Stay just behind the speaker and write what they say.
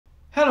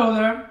Hello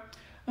there.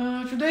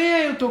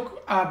 Today I will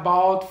talk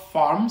about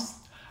farms.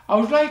 I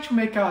would like to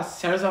make a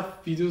series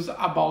of videos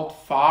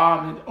about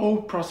farm and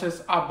all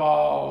process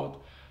about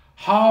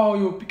how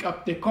you pick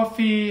up the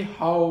coffee,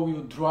 how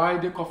you dry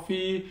the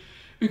coffee.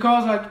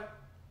 Because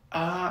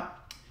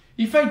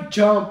if I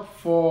jump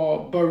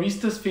for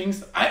baristas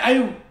things,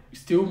 I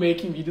still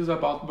making videos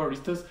about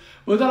baristas,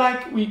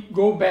 but we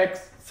go back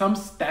some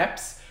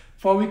steps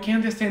for we can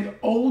understand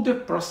all the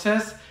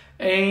process,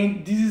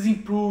 and this is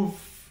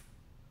improve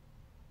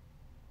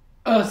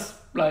us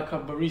like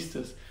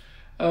baristas,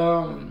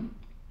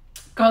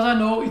 because I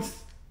know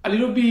it's a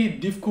little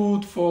bit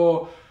difficult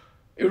for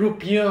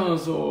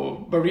Europeans or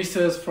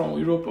baristas from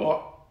Europe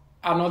or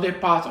another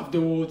part of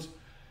the world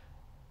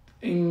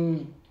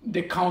in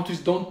the countries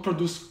don't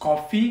produce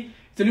coffee.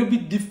 It's a little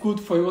bit difficult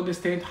for you to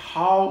understand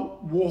how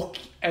work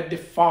at the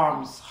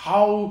farms,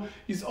 how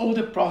is all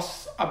the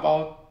process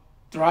about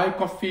dry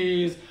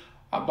coffees,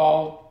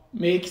 about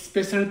make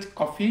specialty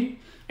coffee.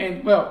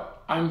 And well,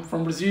 I'm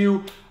from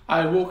Brazil.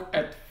 I work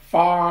at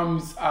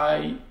farms.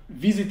 I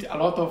visit a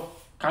lot of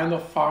kind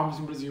of farms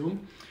in Brazil,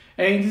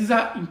 and these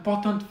are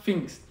important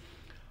things.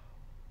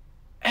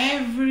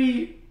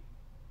 Every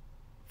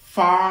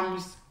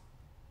farms,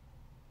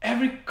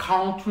 every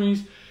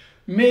countries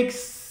makes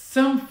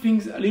some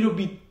things a little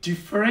bit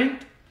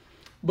different,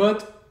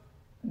 but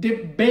the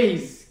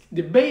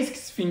basic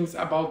things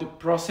about the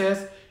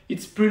process,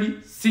 it's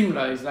pretty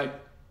similar. It's like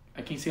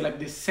I can say like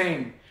the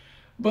same.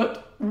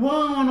 But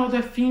one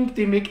other thing,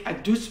 they make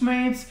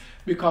adjustments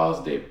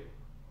because the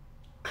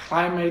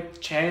climate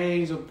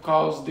change or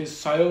because the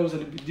soil is a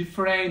little bit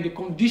different, the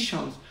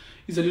conditions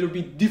is a little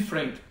bit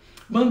different.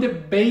 But the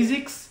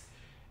basics,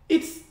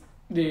 it's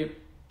the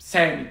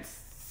same.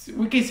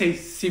 We can say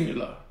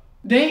similar.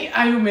 Then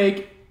I will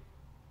make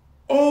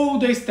all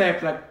the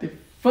steps. Like the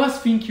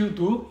first thing you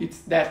do, it's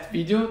that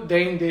video.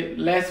 Then the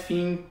last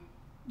thing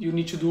you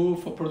need to do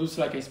for produce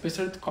like a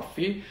specialty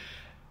coffee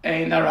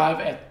and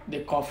arrive at the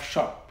coffee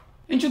shop.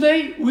 And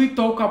today we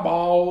talk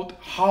about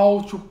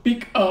how to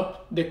pick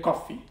up the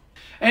coffee.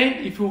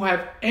 And if you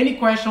have any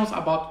questions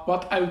about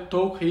what I will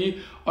talk here,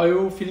 or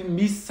you feel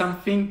miss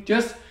something,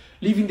 just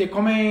leave in the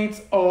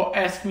comments or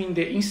ask me in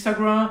the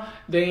Instagram,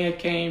 then I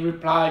can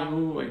reply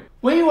you.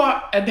 When you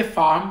are at the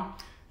farm,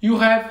 you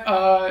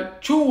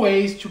have two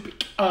ways to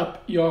pick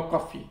up your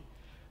coffee.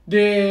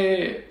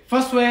 The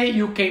first way,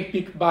 you can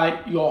pick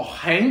by your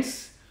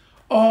hands,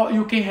 or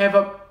you can have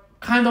a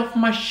kind of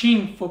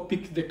machine for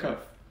pick the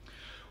cup.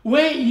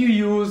 When you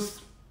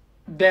use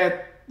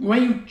that,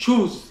 when you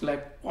choose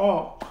like,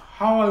 oh,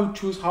 how I will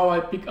choose how I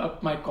pick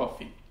up my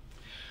coffee.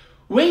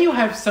 When you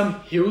have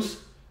some hills,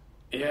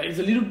 it's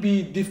a little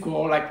bit difficult,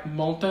 or like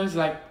mountains.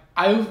 Like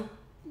I will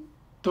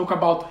talk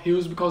about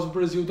hills because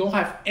Brazil don't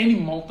have any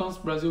mountains.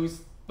 We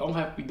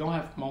don't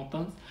have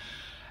mountains,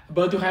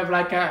 but you have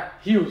like a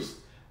hills.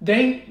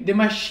 Then the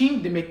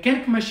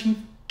mechanic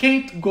machine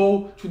can't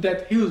go to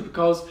that hills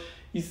because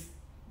it's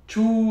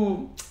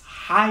too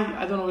high.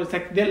 I don't know, it's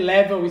like the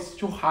level is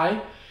too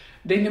high.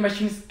 Then the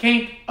machines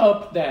can't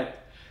up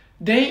that.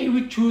 Then you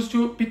will choose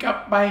to pick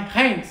up by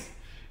hands.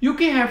 You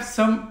can have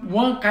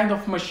one kind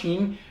of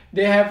machine.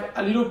 They have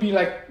a little bit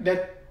like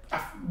that,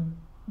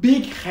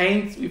 big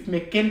hands with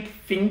mechanic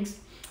things.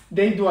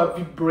 They do a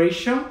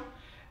vibration,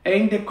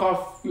 and the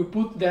coffee, you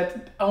put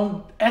that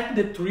on at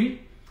the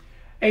tree,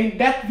 and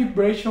that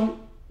vibration,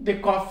 the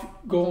coffee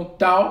goes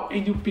down,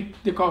 and you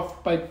pick the coffee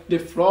by the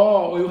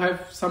floor, or you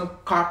have some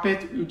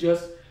carpet, you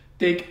just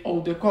take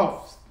all the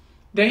coffees.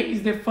 Then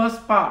is the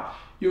first part.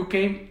 You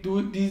can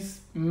do this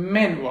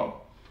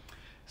manual.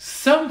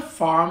 Some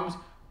farms,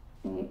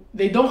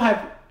 they don't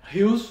have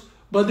hills,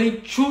 but they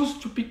choose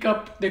to pick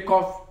up the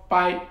coffee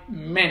by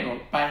manual,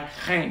 by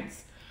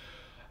hands.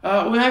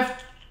 We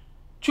have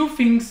two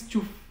things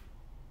to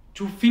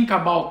think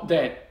about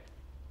that.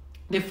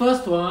 The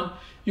first one,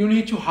 you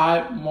need to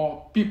hire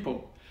more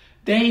people.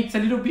 Then it's a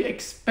little bit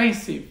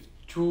expensive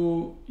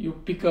to you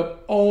pick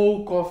up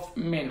all coffee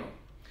manual.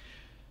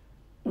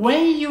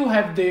 When you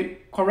have the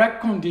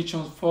correct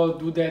conditions for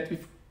do that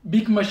with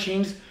big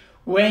machines,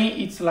 when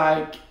it's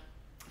like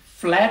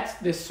flat,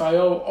 the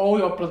soil, all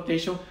your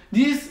plantation,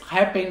 this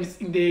happens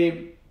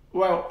in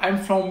I'm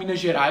from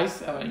Minas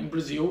Gerais, in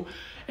Brazil,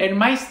 and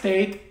my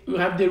state, we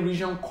have the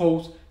region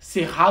called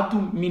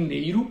Cerrado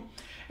Mineiro,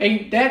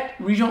 and that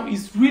region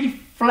is really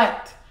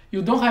flat.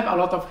 You don't have a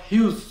lot of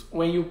hills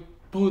when you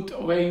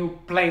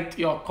plant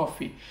your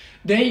coffee.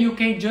 Then you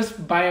can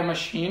just buy a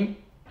machine.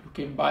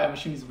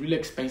 It's really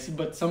expensive,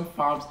 but some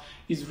farms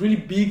is really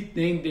big,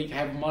 then they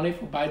have money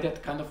for buy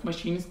that kind of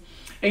machines.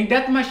 And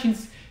that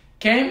machines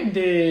came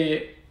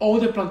in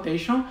all the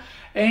plantation,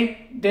 and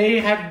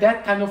they have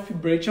that kind of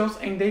vibrations,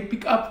 and they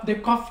pick up the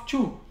coffee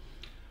too.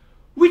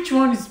 Which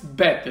one is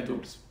better,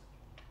 those?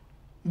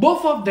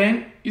 Both of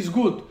them is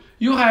good.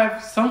 You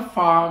have some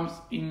farms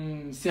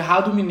in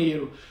Cerrado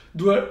Mineiro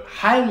do a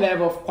high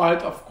level of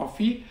quality of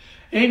coffee,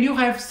 and you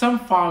have some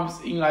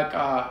farms in like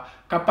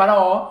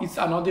Caparaó. It's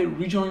another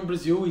region in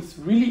Brazil. It's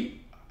really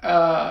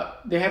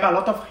they have a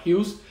lot of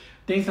hills.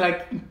 things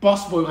like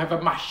impossible. You have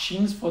a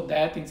machines for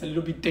that. It's a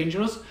little bit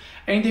dangerous,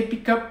 and they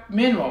pick up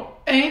manual,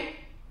 and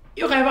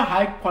you have a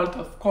high quality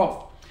of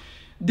coffee.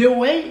 The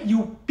way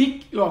you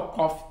pick your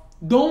coffee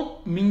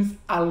don't mean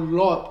a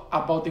lot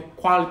about the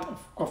quality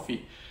of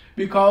coffee,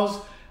 because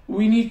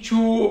we need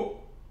to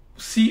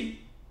see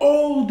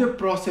all the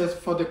process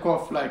for the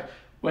coffee, like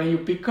when you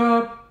pick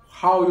up,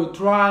 how you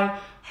dry,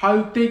 how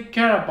you take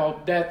care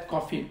about that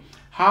coffee,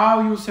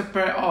 how you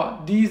separate,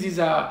 oh, this is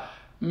a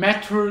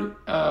mature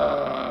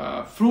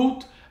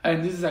fruit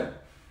and this is a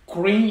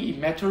green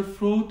immature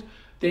fruit,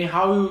 then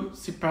how you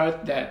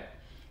separate that.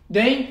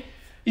 Then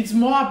it's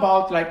more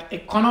about like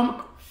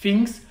economic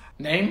things,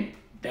 then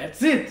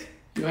that's it.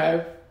 You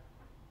have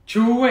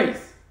two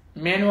ways,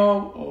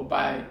 manual or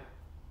by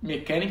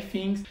mechanic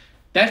things.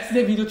 That's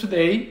the video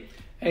today,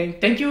 and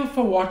thank you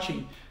for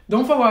watching.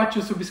 Don't forget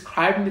to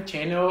subscribe in the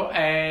channel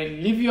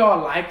and leave your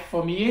like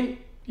for me. And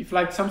if you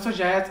like some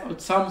suggestions or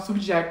some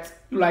subjects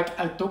you like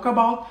I talk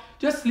about,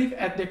 just leave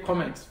at the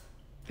comments.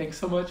 Thanks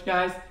so much,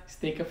 guys.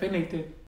 Stay caffeinated.